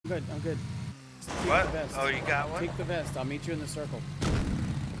good. I'm good. Take What? The vest. Oh, you got one? Take the vest. I'll meet you in the circle.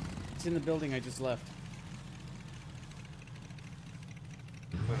 It's in the building I just left.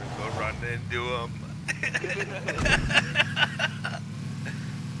 I'm gonna go run into him.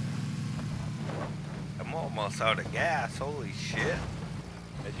 I'm almost out of gas. Holy shit.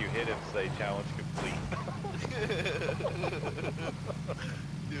 As you hit him, say challenge complete.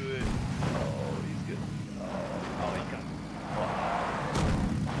 Do it. Oh, he's good. Oh, he got it.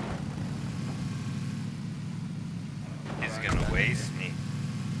 He's gonna waste me.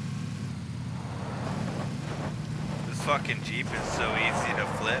 This fucking Jeep is so easy to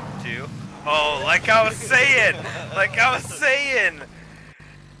flip, too. Oh, like I was saying! Like I was saying!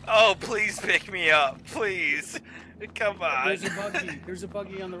 Oh, please pick me up, please. Come on. There's a buggy. There's a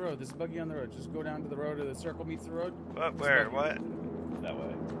buggy on the road. There's a buggy on the road. Just go down to the road, or the circle meets the road. What? Where? What? That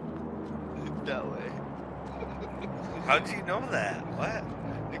way. That way. How'd you know that? What?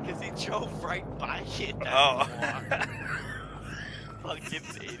 Because he drove right by it. Oh. Fucking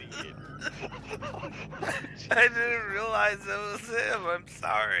idiot. I didn't realize it was him. I'm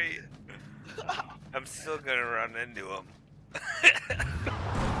sorry. I'm still gonna run into him.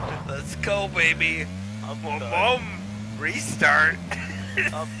 Let's go, baby. I'm Boom, done. boom. Restart.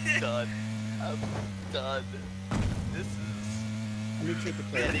 I'm done. I'm done. This is Let me check the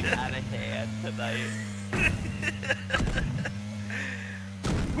plate. getting out of hand tonight.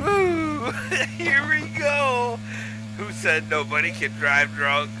 Woo! Here we go. Who said nobody can drive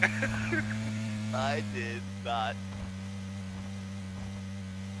drunk? I did not.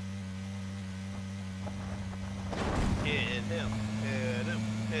 Hit him. Hit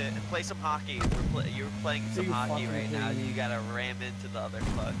him. Play some hockey. You're playing So some you hockey fucking right now. kidding me? You gotta ram into the other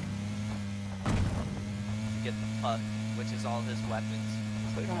puck. To get the puck, which is all his weapons.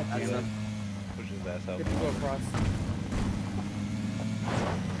 Say, God That's damn a, it. push his ass out. Good to go across.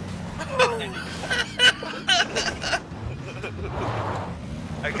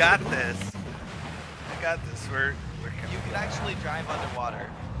 I got this. I got this. We're you can actually drive underwater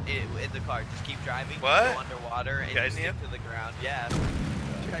in the car. Just keep driving. What? Go underwater and Can just you? stick to the ground. Yeah.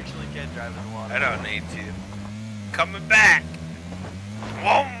 You actually can drive in the water. I don't need to. Coming back.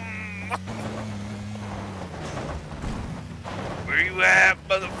 Whoom. Where you at,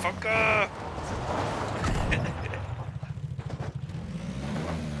 motherfucker?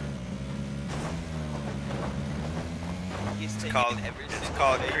 He's It's taking called every it's single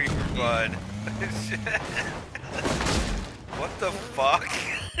called day. creeper bud. What the fuck?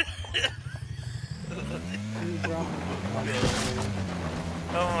 Can you drop it?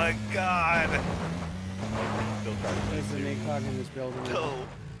 Oh my god. Still trying to There's play an ACOG in this building. No.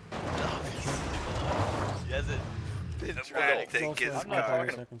 He hasn't been I'm trying gonna to take Also, his it's I'm not not car. on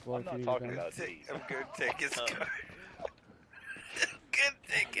the talking- second floor I'm if you not need talking to go. about these. I'm gonna take his Oh. car. I'm gonna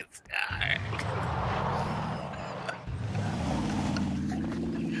take his car.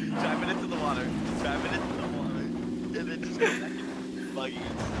 drive it into the water. Drive it into the water. And then just go back in the buggy.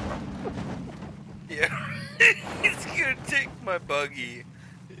 Yeah. He's gonna take my buggy.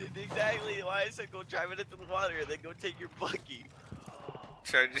 Exactly why I said go drive it into the water and then go take your buggy.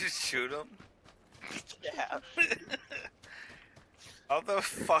 Should I just shoot him? Yeah. How the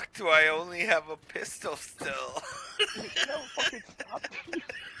fuck do I only have a pistol still? No, fucking stop.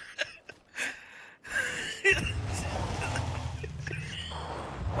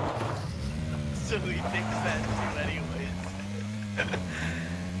 So he thinks that too anyways.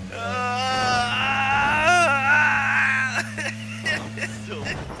 So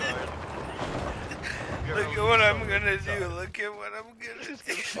retarded. Look at what I'm gonna do. Look at what I'm gonna Just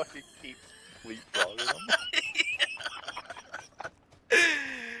do. gonna fucking keep leapfrogging him.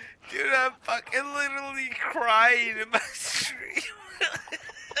 Dude, I'm fucking literally crying in my stream.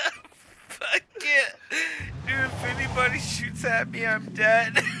 Fuck it. Dude, if anybody shoots at me, I'm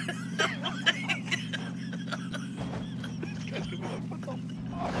dead. This guy's gonna be like, what the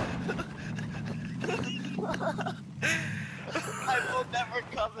fuck? I will never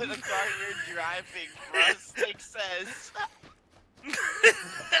come in a car you're driving, Rustic says. Oh,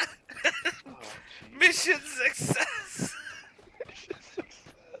 jeez. Mission success.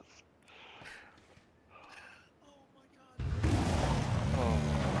 Oh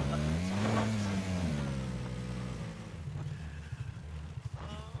my god.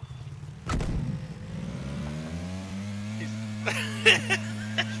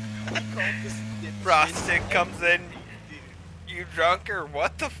 Frosted comes in. You drunk or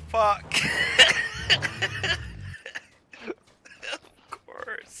what the fuck? Of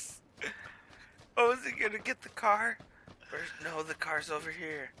course. Oh, is he gonna get the car? No, the car's over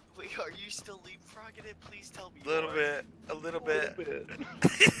here. Wait, are you still leapfrogging it? Please tell me. A little you are. bit. A little bit. A little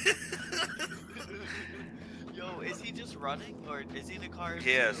bit. just running, or is he in a car?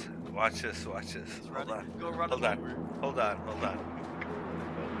 He is. Watch this. Watch this. He's Hold running. on. Go run Hold him on. over. Hold on. Hold on.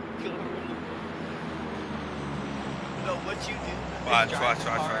 No, what you do is Watch, drive watch, the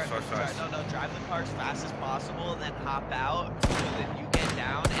watch, car, watch, watch, watch. No, drive the car as fast as possible, and then hop out, so that you get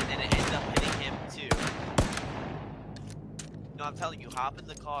down, and then it ends up hitting him too. No, I'm telling you, hop in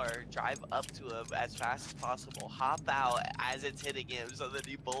the car, drive up to him as fast as possible, hop out as it's hitting him, so that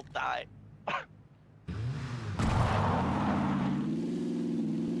you both die.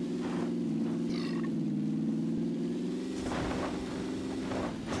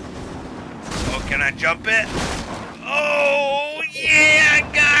 Oh, can I jump it? Oh, yeah, I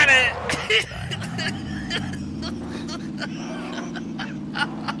got it.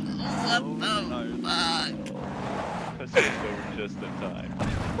 What the fuck? That's over just in time.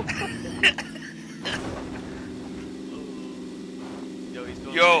 Yo, he's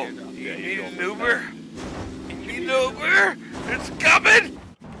going Yo, weird now. you Yeah, he's need going an for Uber? You need an Uber? It's coming!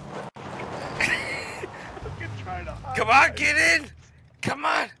 Fucking trying to hide. Come on, get in! Come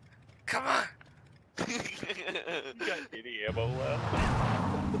on! Come on! You got any ammo left?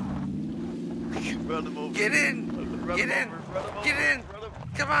 Run him over. Get in! Run Get him in! over, run him Get over, in! run him-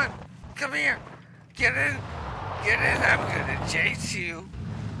 Come on! Come here! Get in! Get in! I'm gonna chase you!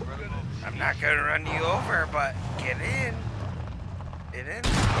 run him over. I'm not gonna run you over, but get in! Get in!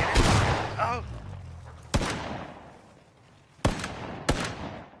 Get in! Oh!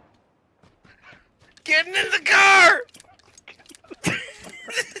 Getting in the car!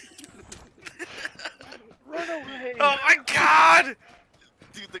 Run away! Oh my god!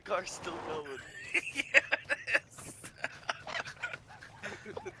 Dude, the car's still going. Yeah, it is.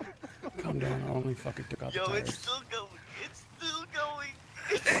 Calm down. I only fucking took out Yo, the it's tires. still going. It's still going.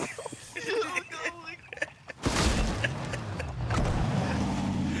 It's still going.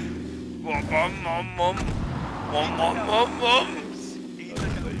 Mom, mom, mom, mom. Mom, mom, mom, mom. He I took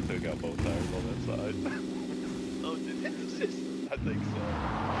think out- you took out both tires on that side. Oh, did he? I think so.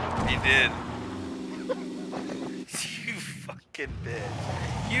 He did. You fucking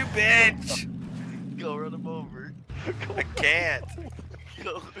bitch. You bitch. Go run him over. I can't.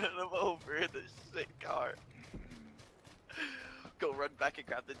 Go run him over in the sick car. Go run back and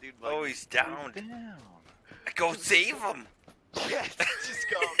grab the dude. Mike. Oh, he's down. Down. Go save him. Yes, just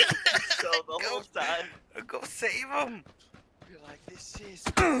go. Just go the whole time. Go save him. You're like, this is.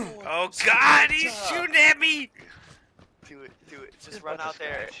 Oh God, he's shooting at me. Do it, do it. Just run out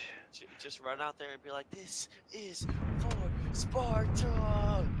there. Just run out there and be like, this is for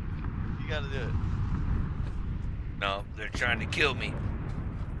Sparta. You gotta do it. No, they're trying to kill me.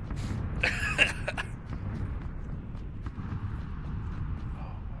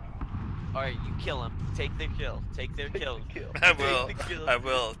 Alright, you kill him. Take their kill. Take their kill. I will. Take the kill. I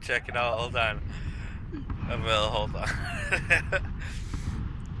will. Check it out. Hold on. I will. Hold on.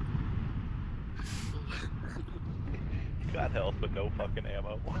 You got health, but no fucking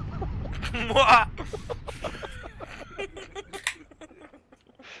ammo. Mwah.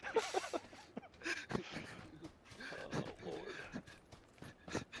 Oh,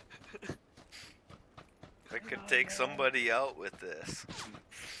 Lord. I could take somebody out with this.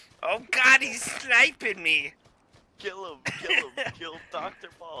 Oh God, he's sniping me. Kill him. Kill him. Kill Dr.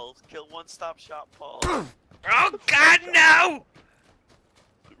 Paul. Kill One Stop Shop Paul. Oh God, no!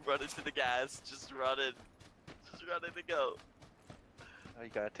 Run into the gas. Just run in. Just run in and go. Now you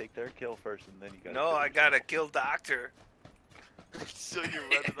gotta take their kill first, and then you gotta. No, kill I yourself. gotta kill Doctor. So you're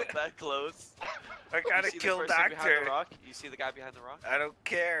running up that close. I gotta You see the kill person behind the Doctor. rock? You see the guy behind the rock? I don't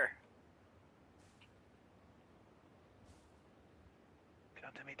care.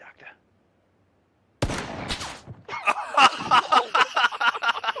 Come to me, doctor.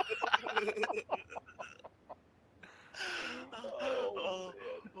 Oh,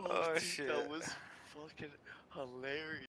 Oh, dude, shit. That was fucking hilarious.